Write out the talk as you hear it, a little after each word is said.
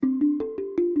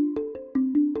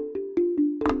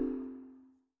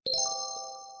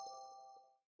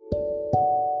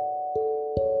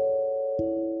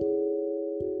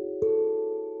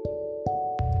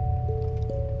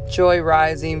Joy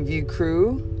Rising View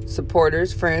crew,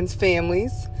 supporters, friends,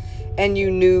 families, and you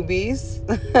newbies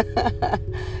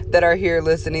that are here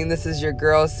listening. This is your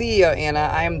girl, CEO Anna.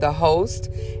 I am the host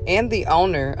and the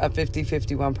owner of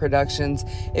 5051 Productions.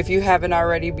 If you haven't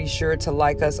already, be sure to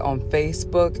like us on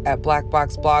Facebook at Black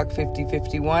Box Blog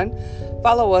 5051.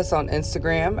 Follow us on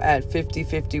Instagram at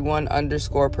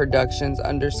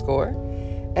 5051_productions_.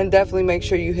 And definitely make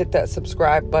sure you hit that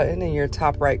subscribe button in your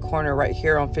top right corner right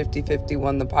here on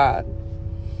 5051 The Pod.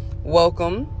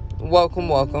 Welcome.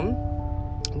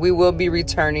 We will be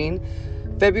returning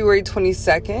February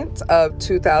 22nd of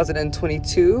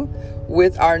 2022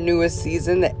 with our newest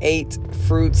season, the 8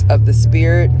 Fruits of the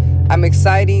Spirit. I'm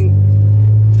excited.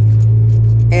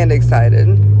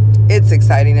 It's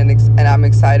exciting and I'm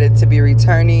excited to be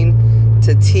returning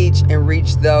to teach and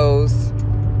reach those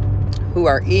who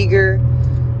are eager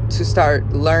to start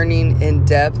learning in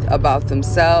depth about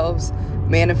themselves,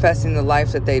 manifesting the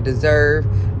life that they deserve,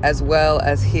 as well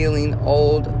as healing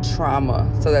old trauma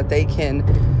so that they can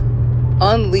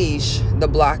unleash the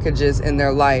blockages in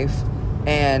their life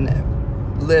and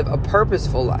live a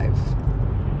purposeful life.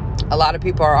 A lot of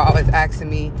people are always asking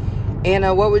me,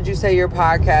 Anna, what would you say your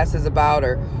podcast is about?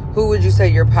 Or who would you say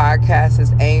your podcast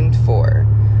is aimed for?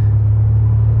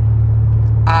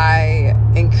 I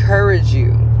encourage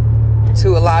you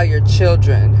to allow your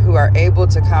children who are able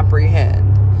to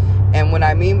comprehend. And what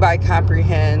I mean by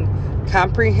comprehension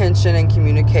and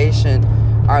communication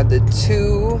are the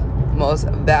two most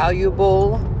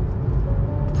valuable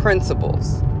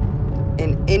principles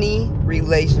in any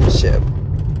relationship,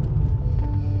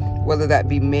 whether that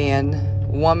be man,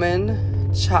 woman,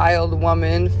 child,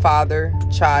 woman, father,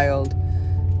 child,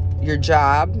 your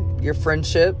job, your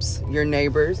friendships, your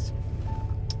neighbors.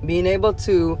 Being able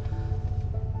to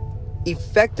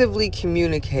effectively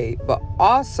communicate, but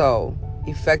also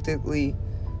effectively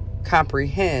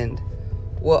comprehend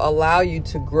will allow you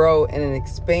to grow and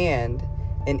expand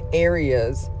in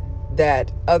areas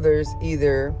that others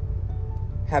either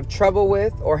have trouble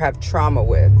with or have trauma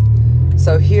with.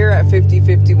 So here at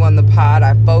 5051 The Pod,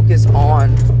 I focus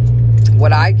on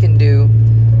what I can do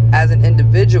as an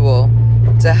individual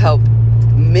to help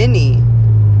many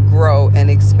grow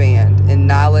and expand in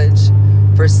knowledge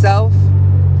for self,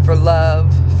 for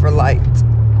love, for light.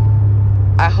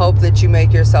 I hope that you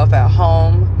make yourself at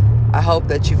home. I hope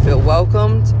that you feel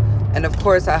welcomed. And of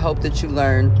course, I hope that you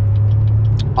learn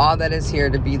all that is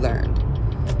here to be learned.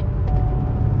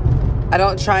 I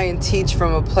don't try and teach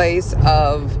from a place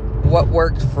of what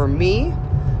worked for me,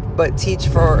 but teach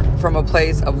from a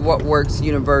place of what works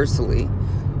universally.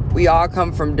 We all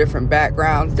come from different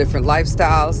backgrounds, different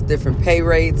lifestyles, different pay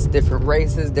rates, different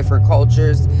races, different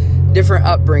cultures, different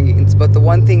upbringings. But the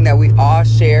one thing that we all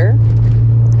share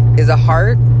is a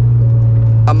heart,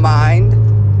 a mind,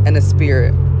 and a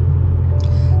spirit.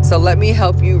 So let me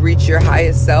help you reach your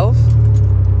highest self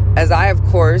as I, of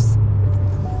course,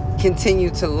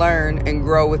 continue to learn and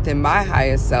grow within my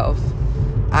highest self.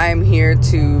 I am here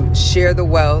to share the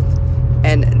wealth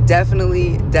and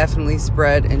definitely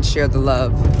spread and share the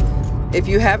love. If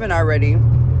you haven't already,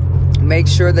 make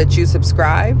sure that you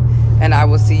subscribe, and I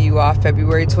will see you off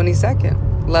February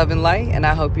 22nd. Love and light, and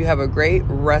I hope you have a great,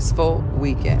 restful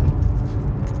weekend.